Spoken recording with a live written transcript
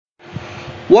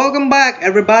Welcome back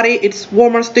everybody, it's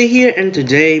Warmer Stay here, and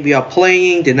today we are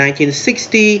playing the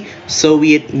 1960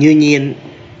 Soviet Union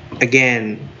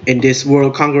again in this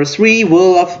World Conqueror 3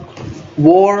 World of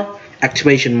War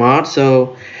activation mod.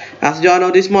 So as y'all know,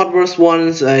 this mod was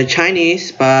once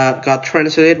Chinese but got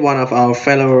translated one of our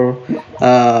fellow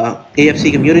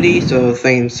AFC community, so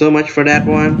thanks so much for that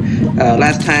one.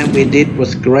 Last time we did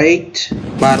was great,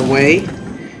 by the way.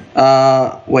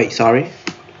 Wait, sorry.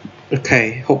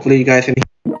 Okay, hopefully you guys can hear.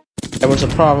 There was a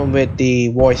problem with the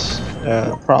voice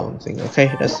problem thing.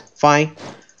 Okay, that's fine.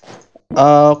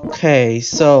 Okay,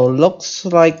 so looks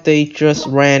like they just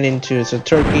ran into, so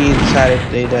Turkey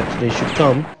decided that they should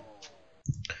come.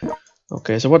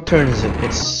 Okay, so what turn is it?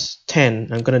 It's 10.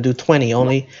 I'm gonna do 20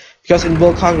 only because in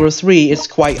World Conqueror 3 it's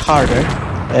quite harder,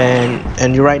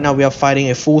 and right now we are fighting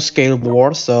a full-scale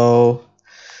war, so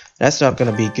that's not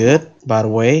gonna be good, by the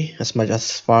way, as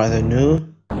far as I knew.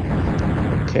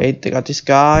 Okay, they got this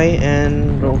guy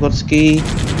and Rogotsky.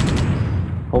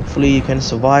 Hopefully you can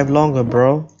survive longer,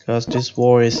 bro, because this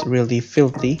war is really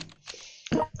filthy.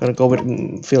 Gonna go with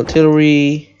field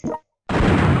artillery.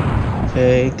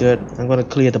 Okay, good. I'm gonna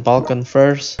clear the Balkan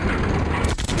first.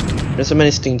 There's so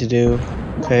many things to do.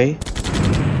 Okay,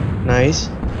 nice.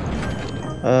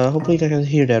 Hopefully you can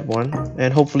hear that one,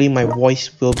 and hopefully my voice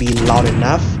will be loud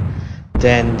enough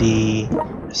than the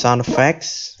sound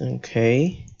effects.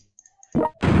 Okay.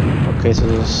 Okay, so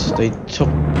they took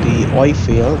the oil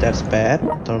field. That's bad.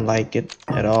 Don't like it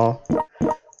at all.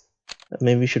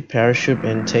 Maybe we should parachute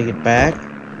and take it back.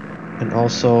 And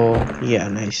also, yeah,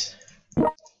 nice.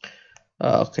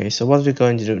 Okay, so what are we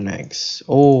going to do next?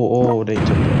 Oh, they took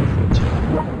the oil field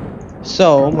too.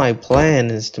 So my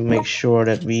plan is to make sure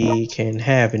that we can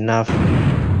have enough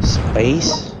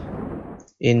space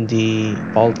in the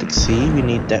Baltic Sea. We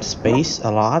need that space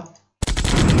a lot.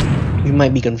 You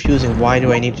might be confusing, why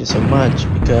do I need it so much?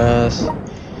 Because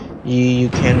you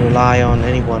can't rely on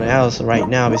anyone else right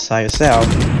now besides yourself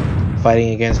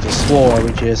fighting against this war,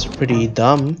 which is pretty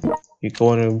dumb. You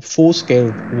go into a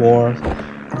full-scale war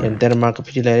and Denmark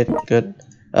capitulated. Good.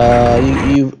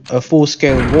 A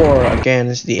full-scale war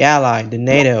against the ally, the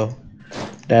NATO.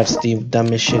 That's the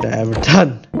dumbest shit I ever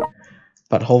done.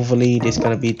 But hopefully this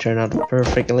gonna be turned out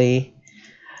perfectly.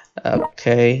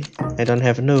 Okay, I don't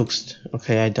have nukes.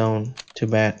 Okay, I don't. Too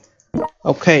bad.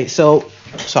 Okay, so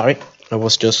sorry, I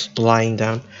was just lying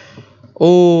down.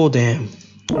 Oh damn,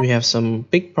 we have some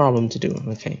big problem to do.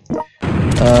 Okay,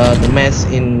 the mess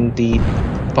in the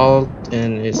Baltic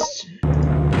and it's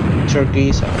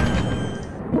Turkey. Sorry,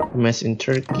 the mess in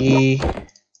Turkey.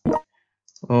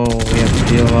 Oh, we have to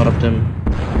deal a lot of them.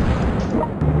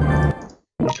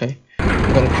 Okay,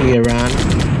 I'm gonna clear Iran.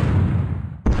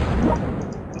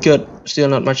 Good, still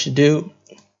not much to do.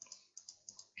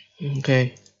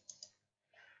 Okay.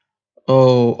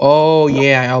 Oh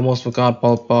yeah, I almost forgot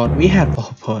Pol Pot. We had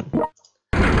Pol Pot.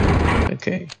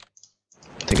 Okay.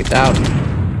 Take it out.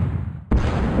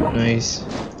 Nice.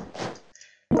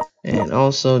 And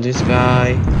also this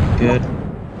guy. Good.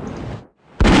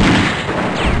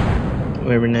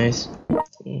 Very nice.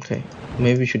 Okay.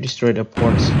 Maybe we should destroy the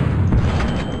ports.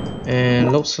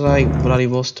 And looks like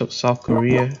Vladivostok, South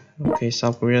Korea. Okay,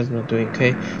 South Korea is not doing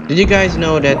okay. Did you guys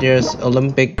know that there's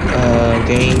Olympic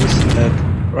games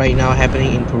right now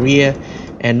happening in Korea,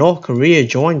 and North Korea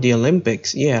joined the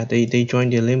Olympics? Yeah, they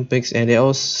joined the Olympics, and they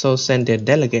also sent their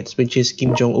delegates, which is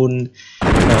Kim Jong-un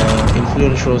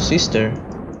influential sister.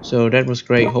 So that was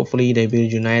great. Hopefully they will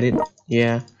united.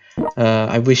 Yeah,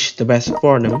 I wish the best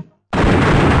for them.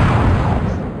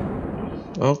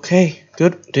 Okay,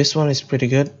 good. This one is pretty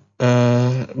good.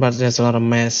 But there's a lot of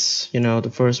mess. You know, the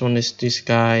first one is this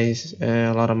guy's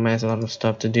a lot of mess, a lot of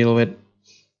stuff to deal with.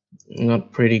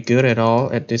 Not pretty good at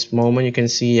all at this moment. You can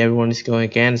see everyone is going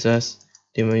against us.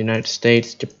 The United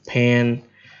States, Japan.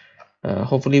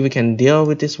 Hopefully we can deal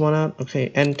with this one out. Okay,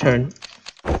 end turn.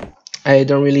 I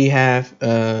don't really have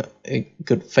a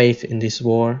good faith in this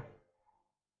war.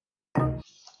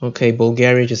 Okay,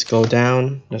 Bulgaria just go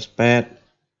down. That's bad.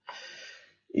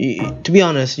 To be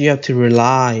honest, you have to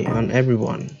rely on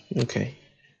everyone. Okay.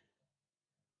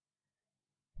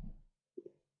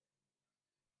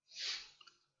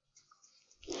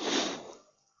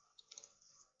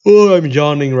 Oh, I'm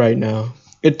yawning right now.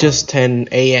 It's just 10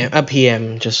 a.m.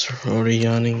 PM. Just already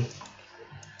yawning.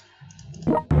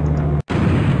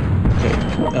 Okay.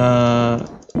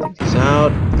 Take this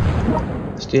out.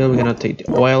 Still, we're gonna take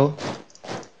the oil.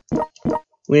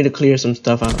 We need to clear some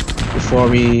stuff out before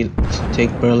we take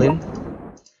Berlin.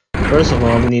 First of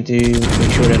all, we need to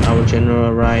make sure that our general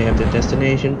arrive at the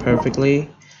destination perfectly.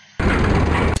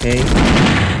 Okay.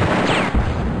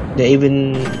 They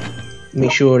even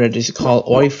make sure that it's called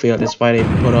oil field. That's why they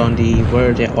put on the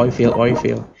word there, oil field, oil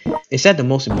field. Is that the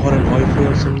most important oil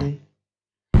field or something?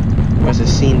 Because I've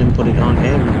seen them put it on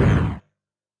everywhere.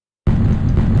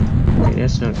 Okay,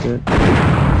 that's not good.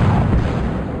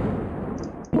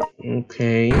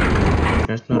 Okay,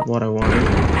 that's not what I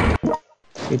wanted.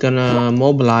 We're gonna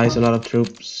mobilize a lot of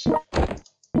troops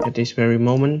at this very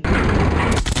moment.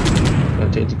 Gonna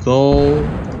take the goal.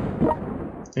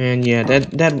 And yeah,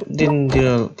 that didn't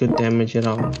deal good damage at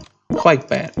all. Quite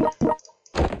bad.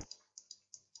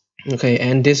 Okay,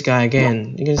 and this guy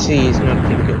again, you can see he's not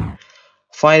pretty good.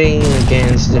 Fighting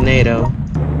against the NATO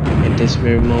at this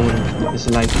very moment is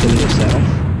like killing yourself.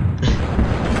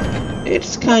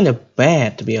 It's kind of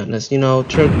bad, to be honest. You know,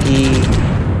 Turkey,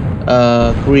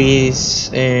 Greece,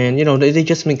 and you know, they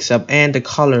just mix up. And the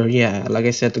color, yeah, like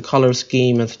I said, the color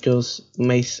scheme is just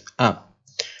mixed up.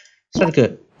 It's not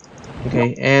good.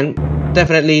 Okay, and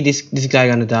definitely this guy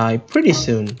gonna die pretty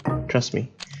soon. Trust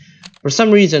me. For some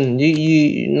reason,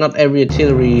 not every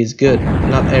artillery is good.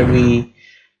 Not every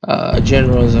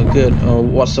generals are good or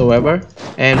whatsoever.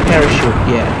 And parachute,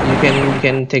 yeah, you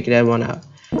can take that one out.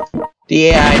 The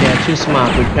AI, they're too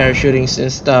smart with parachutings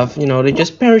and stuff. You know, they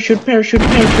just parachute, and parachute.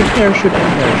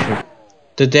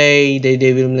 Today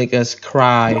they will make us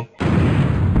cry.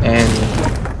 And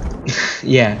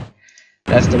yeah,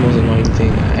 that's the most annoying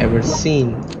thing I ever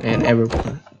seen and ever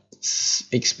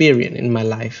experienced in my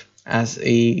life as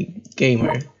a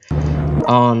gamer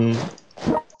on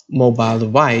mobile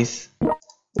device.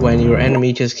 When your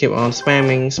enemy just keep on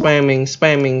spamming,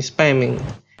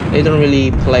 they don't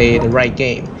really play the right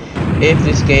game. If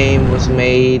this game was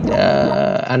made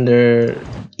under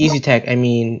easy tech, I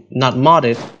mean not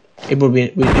modded, it would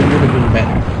have been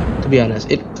better. To be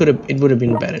honest, it would have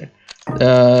been better.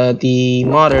 The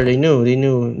modder, they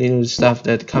knew stuff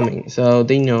that's coming, so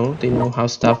they know how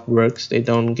stuff works. They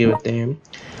don't give a damn.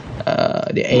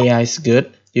 The AI is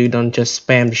good. You don't just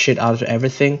spam the shit out of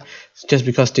everything. Just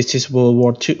because this is World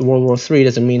War III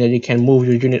doesn't mean that you can move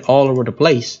your unit all over the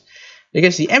place. You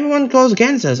can see everyone goes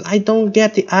against us. I don't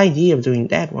get the idea of doing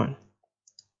that one.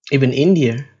 Even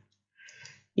India.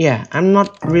 Yeah, I'm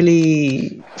not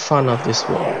really fond of this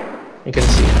war. You can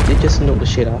see they just know the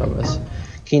shit out of us.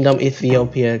 Kingdom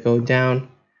Ethiopia go down.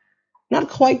 Not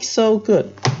quite so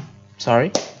good.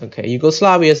 Sorry. Okay,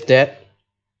 Yugoslavia is dead.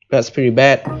 That's pretty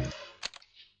bad.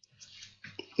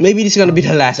 Maybe this is gonna be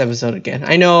the last episode again.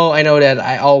 I know that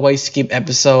I always skip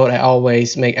episode. I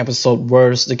always make episode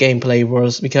worse, the gameplay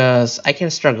worse, because I can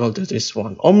struggle to this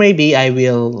one. Or maybe I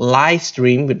will live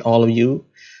stream with all of you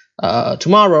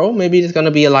tomorrow. Maybe it's gonna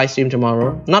be a live stream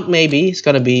tomorrow. Not maybe, it's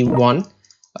gonna be one.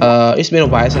 It's been a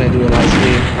while since I do a live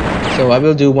stream, so I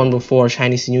will do one before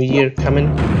Chinese New Year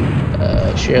coming.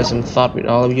 Share some thought with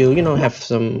all of you. You know, have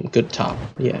some good talk.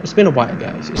 Yeah, it's been a while,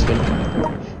 guys. It's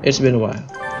been a while.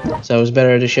 So it's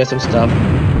better to share some stuff.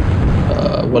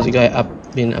 What's the guy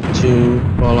been up to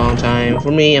for a long time?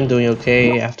 For me, I'm doing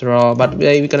okay after all. But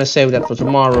we're gonna save that for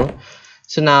tomorrow.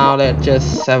 So now let's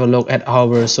just have a look at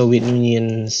our Soviet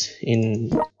Unions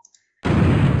in.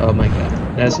 Oh my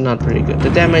god, that's not pretty good.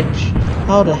 The damage.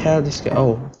 How the hell this guy?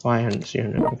 Oh, 500,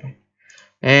 300. Okay.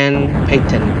 And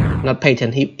Payton, not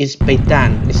Payton. He is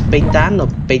Paytan. Is Paytan or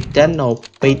Payton or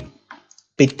Paytan?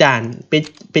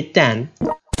 Paytan.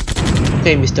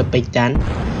 Okay, Mr. Paytan,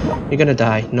 you're gonna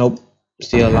die. Nope,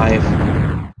 still alive.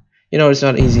 You know, it's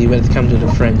not easy when it comes to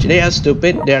the French. They are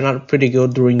stupid. They are not pretty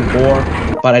good during the war,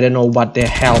 but I don't know what their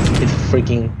health is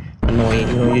freaking annoying.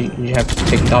 You know, you have to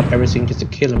take out everything just to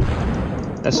kill them.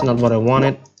 That's not what I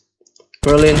wanted.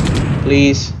 Berlin,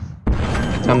 please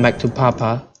come back to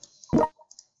Papa.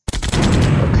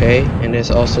 Okay, and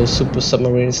there's also super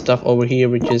submarine stuff over here,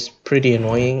 which is pretty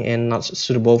annoying and not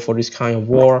suitable for this kind of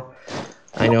war.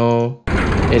 I know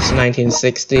it's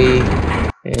 1960,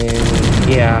 and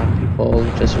yeah, people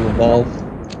just revolt,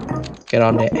 get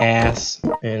on their ass,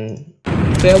 and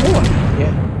declare war.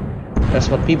 Yeah, that's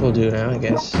what people do now, I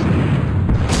guess.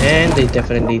 And they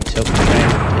definitely took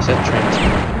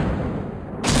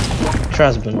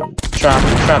Trabzon.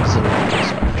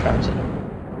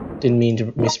 Didn't mean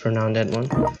to mispronounce that one.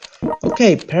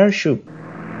 Okay, parachute.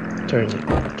 Turn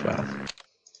 12.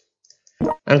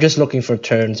 I'm just looking for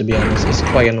turns, to be honest. It's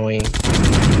quite annoying.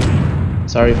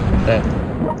 Sorry for that.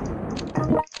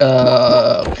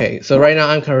 Okay, so right now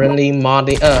I'm currently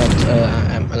modding.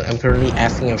 I'm currently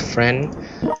asking a friend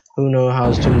who knows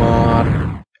how to mod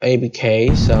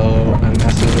ABK. So I'm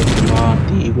asking him to mod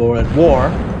the War at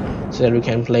War, so that we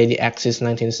can play the Axis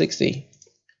 1960,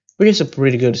 which is a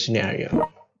pretty good scenario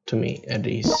to me, at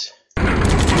least.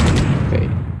 Okay,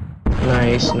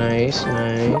 nice.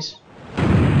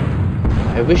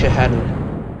 I wish I had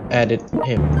added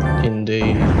him in the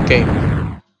game.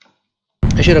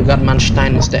 I should have got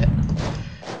Manstein instead.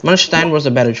 Manstein was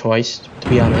a better choice, to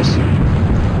be honest.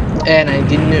 And I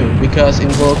didn't know, because in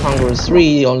World Conqueror 3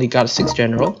 you only got 6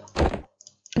 general.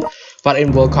 But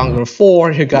in World Conqueror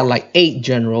 4 you got like 8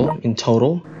 general in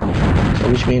total. So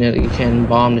which means that you can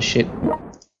bomb the shit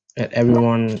at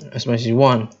everyone as much as you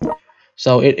want.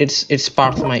 So it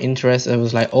sparked my interest. I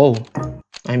was like, oh,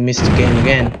 I missed the game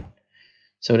again.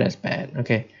 So that's bad.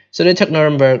 Okay, so they took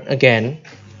Nuremberg again,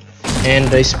 and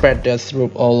they spread their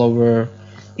troops all over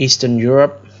Eastern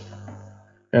Europe.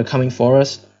 They're coming for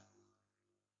us.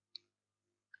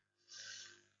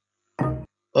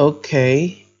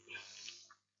 Okay,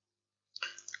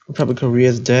 Republic of Korea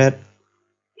is dead.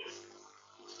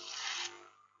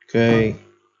 Okay.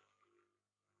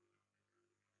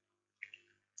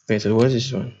 Okay, so what's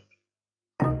this one?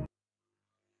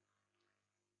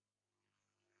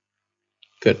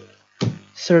 Good.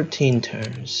 13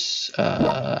 turns.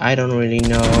 I don't really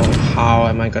know how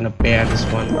am I gonna bear this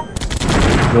one.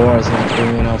 War is not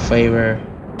doing in our favor.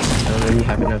 I don't really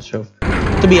have enough troops.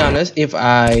 To be honest, if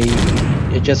I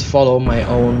just follow my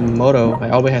own motto,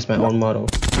 I always have my own motto.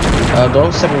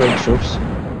 Don't separate troops.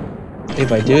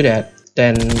 If I do that,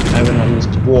 then I will not lose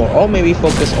the war. Or maybe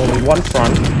focus on one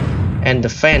front and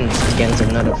defense against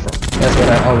another front. That's what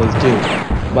I always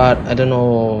do. But I don't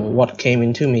know what came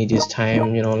into me this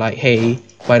time, you know, like, hey,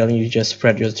 why don't you just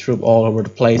spread your troop all over the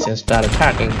place and start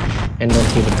attacking and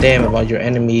don't give a damn about your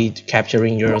enemy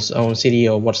capturing your own city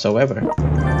or whatsoever.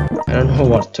 I don't know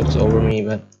what took over me,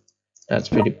 but that's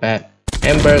pretty bad.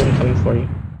 Hamburg, I'm coming for you.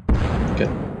 Good.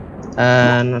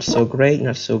 Not so great,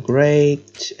 not so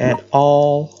great at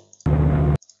all.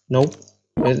 Nope.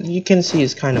 But you can see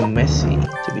it's kind of messy,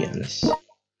 to be honest.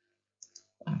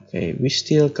 Okay, we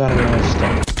still got a lot of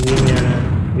stuff.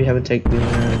 Vienna, we haven't taken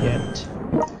Vienna yet.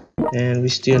 And we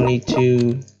still need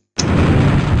to,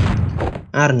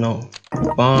 I don't know,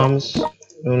 bombs.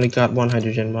 We only got 1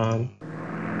 hydrogen bomb.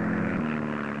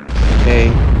 Okay,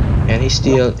 and he's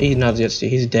not just,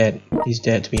 he's dead. He's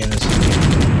dead, to be honest.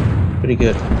 Pretty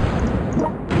good.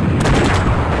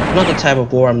 Not the type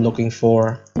of war I'm looking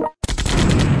for.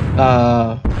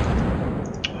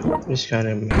 This kind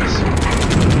of mess.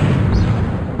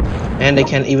 And they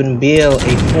can even build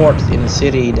a fort in the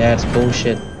city. That's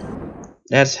bullshit.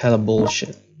 That's hella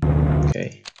bullshit.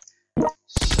 Okay.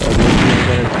 So maybe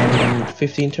I'm gonna end in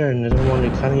 15 turns. I don't want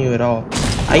to cut you at all.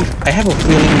 I have a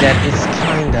feeling that it's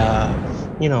kinda,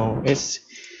 you know, it's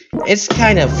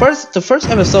kinda the first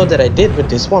episode that I did with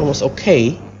this one was okay.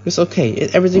 It was okay.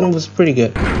 Everything was pretty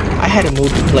good. I had a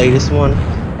mood to play this one.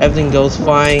 Everything goes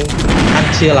fine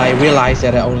until I realized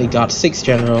that I only got 6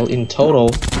 general in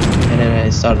total, and then I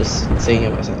started saying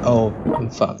to myself, oh, I'm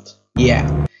fucked.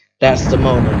 Yeah, that's the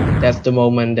moment. That's the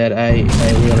moment that I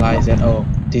realized that, oh,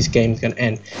 this game's gonna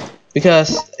end.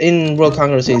 Because in World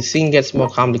Conqueror, things gets more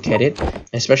complicated,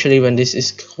 especially when this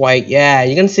is quite, yeah,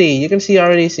 you can see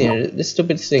already this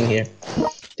stupid thing here.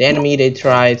 The enemy, they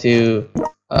try to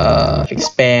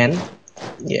expand.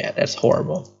 Yeah, that's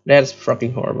horrible. That's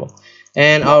fucking horrible.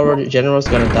 And our general's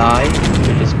gonna die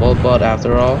with this Volbot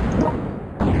after all.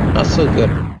 Not so good.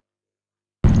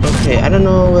 Okay, I don't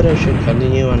know whether I should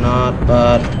continue or not,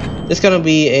 but it's gonna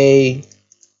be a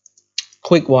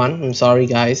quick one. I'm sorry,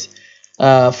 guys.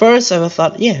 First, I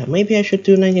thought, yeah, maybe I should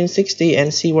do 1960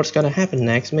 and see what's gonna happen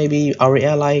next. Maybe our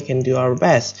ally can do our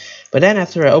best. But then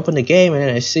after I open the game and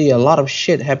then I see a lot of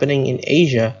shit happening in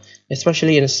Asia,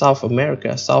 especially in South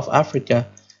America, South Africa,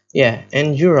 yeah,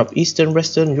 and Europe, Eastern,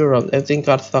 Western Europe, everything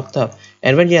got fucked up.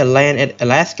 And when you land at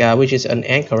Alaska, which is an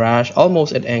anchorage,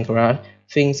 almost at Anchorage,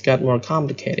 things got more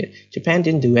complicated. Japan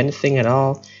didn't do anything at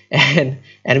all, and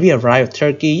we arrived at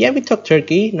Turkey. Yeah, we took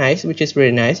Turkey, nice, which is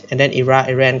really nice. And then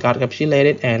Iran got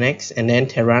capitulated, annexed, and then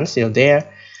Tehran still there,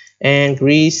 and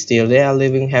Greece still there,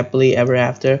 living happily ever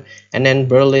after. And then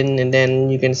Berlin, and then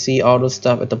you can see all the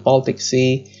stuff at the Baltic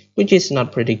Sea, which is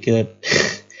not pretty good.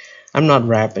 I'm not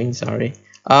rapping, sorry.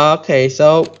 Okay,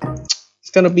 so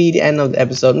it's gonna be the end of the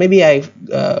episode. Maybe I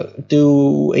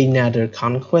do another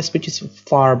conquest, which is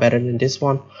far better than this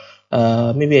one.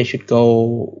 Maybe I should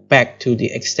go back to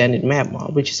the extended map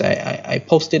mod, which is I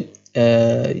posted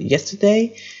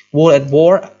yesterday. War at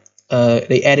War.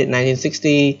 They added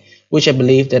 1960, which I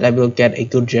believe that I will get a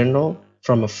good general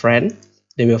from a friend.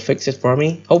 They will fix it for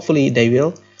me. Hopefully they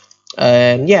will.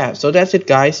 And yeah, so that's it,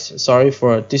 guys. Sorry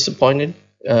for disappointed.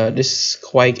 This is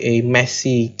quite a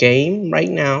messy game right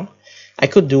now. I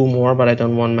could do more, but I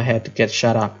don't want my head to get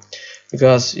shut up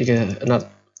because you can not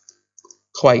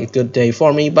quite a good day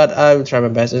for me, but I will try my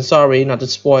best. And sorry not to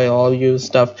spoil all you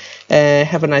stuff.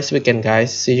 Have a nice weekend,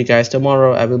 guys. See you guys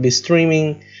tomorrow. I will be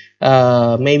streaming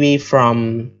maybe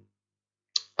from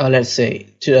let's say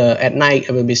at night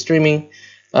I will be streaming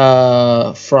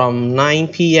from 9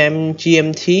 p.m.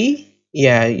 GMT.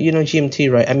 Yeah, you know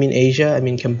GMT, right? I'm in Asia, I'm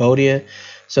in Cambodia,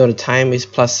 so the time is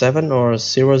 +7 or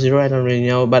 00, I don't really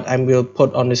know, but I will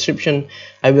put on description.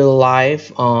 I will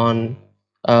live on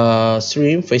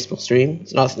stream, Facebook stream,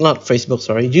 not Facebook,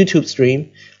 sorry, YouTube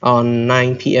stream on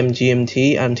 9 p.m.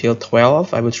 GMT until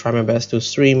 12. I will try my best to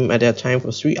stream at that time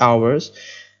for 3 hours,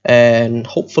 and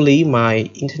hopefully my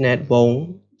internet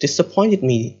won't disappoint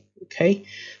me. Okay,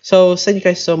 so thank you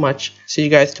guys so much. See you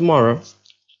guys tomorrow.